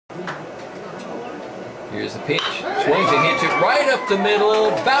Here's the pitch. Swings and hits it right up the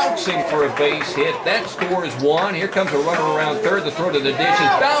middle, bouncing for a base hit. That scores one. Here comes a runner around third. The throw to the dish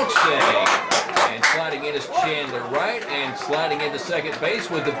is bouncing. And sliding in is Chandler Wright. And sliding into second base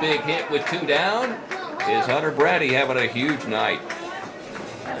with the big hit with two down is Hunter Braddy, having a huge night.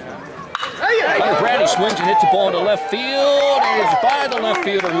 Hunter Braddy swings and hits the ball to left field. It is by the left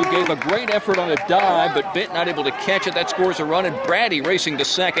fielder, who gave a great effort on a dive, but Bent not able to catch it. That scores a run, and Braddy racing to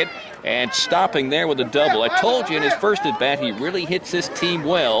second and stopping there with a double. I told you in his first at bat he really hits this team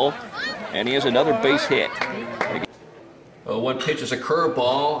well, and he has another base hit. One pitch is a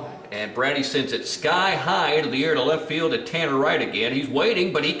curveball, and Braddy sends it sky high into the air to left field at Tanner Wright again. He's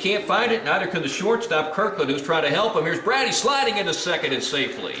waiting, but he can't find it. Neither can the shortstop, Kirkland, who's trying to help him. Here's Braddy sliding into second and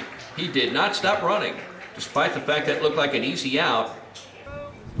safely. He did not stop running, despite the fact that it looked like an easy out.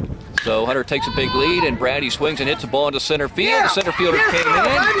 So Hunter takes a big lead, and Braddy swings and hits the ball into center field. The center fielder came in,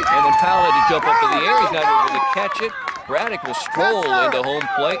 and then Powell had to jump up in the air. He's not able to catch it. Braddock will stroll into home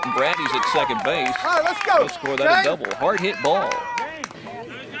plate, and Braddy's at second base. He'll score that a double. Hard hit ball.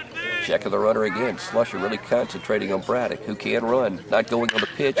 Check of the runner again. Slusher really concentrating on Braddock, who can run. Not going on the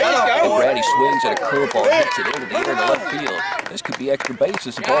pitch. And Braddy swings at a curveball, hits it into the air to left field. This could be extra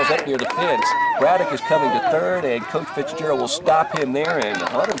bases. The ball's up near the fence. Braddock is coming to third, and Coach Fitzgerald will stop him there. And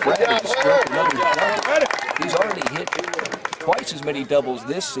Hunter Braddock struck another double. He's already hit twice as many doubles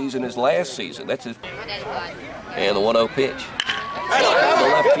this season as last season. That's his. And the 1-0 pitch. To the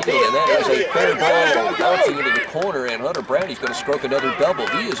left field, and that is a fair ball bouncing into the corner, and Hunter Braddy's going to stroke another double.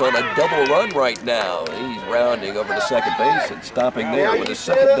 He is on a double run right now. He's rounding over to second base and stopping there with his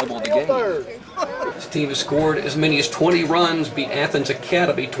second double of the game. This team has scored as many as 20 runs, beat Athens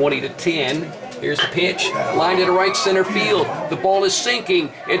Academy 20-10. Here's the pitch, lined into right center field. The ball is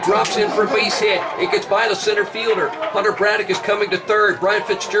sinking. It drops in for a base hit. It gets by the center fielder. Hunter Braddock is coming to third. Brian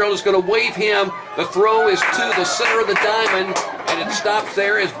Fitzgerald is going to wave him. The throw is to the center of the diamond, and it stops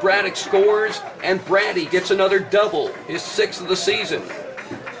there as Braddock scores, and Braddy gets another double, his 6th of the season.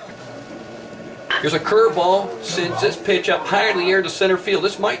 Here's a curveball, sends this pitch up high in the air to center field.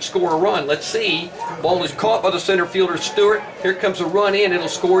 This might score a run. Let's see. Ball is caught by the center fielder, Stewart. Here comes a run in. It'll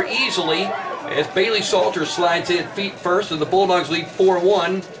score easily as Bailey Salter slides in feet first, and the Bulldogs lead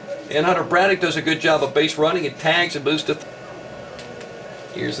 4-1. And Hunter Braddock does a good job of base running and tags and moves to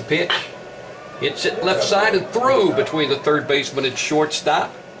Here's the pitch. Hits it left side and through between the third baseman and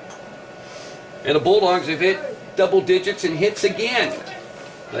shortstop. And the Bulldogs have hit double digits and hits again.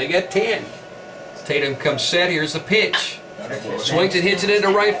 They got 10. Tatum comes set. Here's the pitch. Swings and hits it into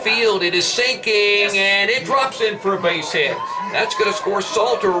right field. It is sinking, and it drops in for a base hit. That's going to score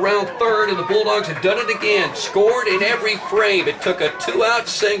Salter around third, and the Bulldogs have done it again. Scored in every frame. It took a 2-out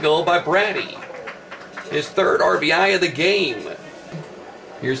single by Braddy. His 3rd RBI of the game.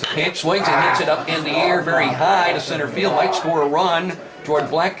 Here's the pitch. Swings and hits it up in the air very high to center field. Might score a run. Jordan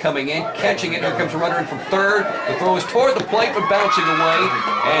Black coming in, catching it. Here comes a runner in from third. The throw is toward the plate, but bouncing away.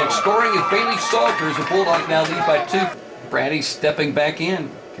 And scoring is Bailey Salter as the Bulldogs now lead by 2. Braddy stepping back in.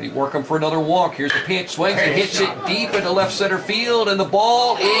 Can he work him for another walk? Here's the pitch. Swings and hits it deep into left center field, and the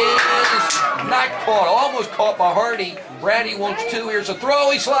ball is not caught. Almost caught by Hardy. Braddy wants 2. Here's a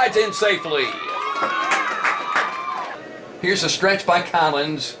throw. He slides in safely. Here's a stretch by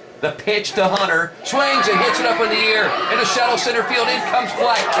Collins. The pitch to Hunter. Swings and hits it up in the air. Into shallow center field. In comes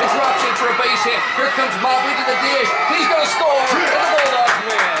Black. It drops in for a base hit. Here comes Mobley to the dish. He's going to score. And the Bulldogs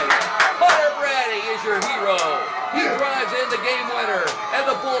win. Hunter Braddy is your hero. He drives in the game winner. And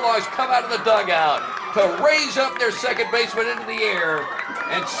the Bulldogs come out of the dugout to raise up their second baseman into the air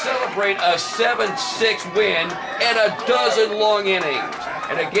and celebrate a 7-6 win and a dozen long innings.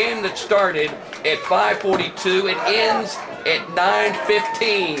 And a game that started at 5:42 and ends at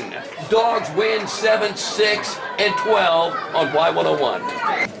 9:15. Dogs win 7-6 and 12 on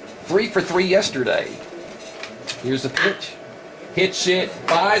Y101. 3 for 3 yesterday. Here's the pitch. Hits it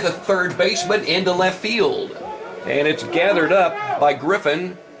by the third baseman into left field. And it's gathered up by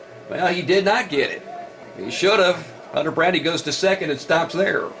Griffin. Well, he did not get it. He should have. Hunter Braddy goes to second and stops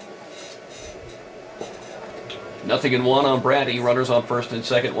there. 0-1 on Braddy. Runners on first and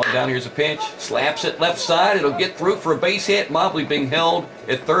second. 1 down. Here's a pitch. Slaps it left side. It'll get through for a base hit. Mobley being held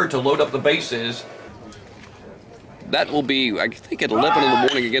at third to load up the bases. That will be, I think, at 11 in the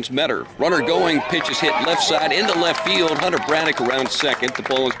morning against Metter. Runner going. Pitch is hit left side into left field. Hunter Braddock around second. The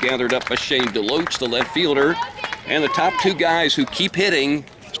ball is gathered up by Shane DeLoach, the left fielder. And the top 2 guys who keep hitting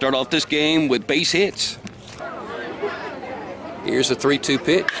start off this game with base hits. Here's the 3-2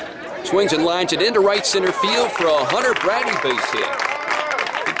 pitch. Swings and lines it into right center field for a Hunter Braddy base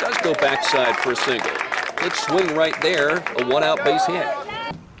hit. He does go backside for a single. Good swing right there, a 1-out base hit.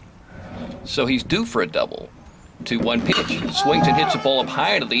 So he's due for a double. 2-1 pitch. Swings and hits the ball up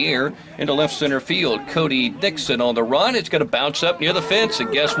high into the air into left center field. Cody Dixon on the run. It's going to bounce up near the fence.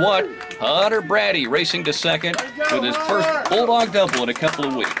 And guess what? Hunter Braddy racing to second with his first Bulldog double in a couple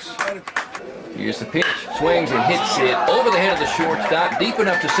of weeks. Here's the pitch. Swings and hits it over the head of the shortstop. Deep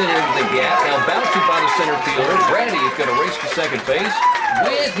enough to send it into the gap. Now bouncing by the center fielder. Braddy is going to race to second base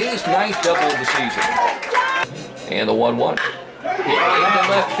with his ninth double of the season. And the 1-1. Hit into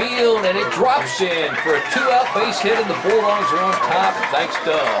left field, and it drops in for a two-out base hit, and the Bulldogs are on top thanks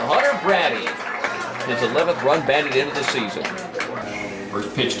to Hunter Braddy. His 11th run batted into the season.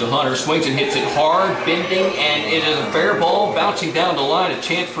 First pitch to Hunter, swings and hits it hard, bending, and it is a fair ball, bouncing down the line, a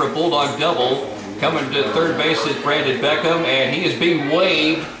chance for a Bulldog double. Coming to third base is Brandon Beckham, and he is being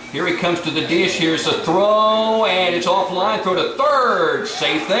waved. Here he comes to the dish, here's the throw, and it's offline, throw to third,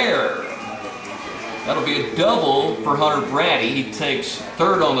 safe there. That'll be a double for Hunter Braddy. He takes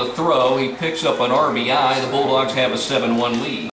third on the throw. He picks up an RBI. The Bulldogs have a 7-1 lead.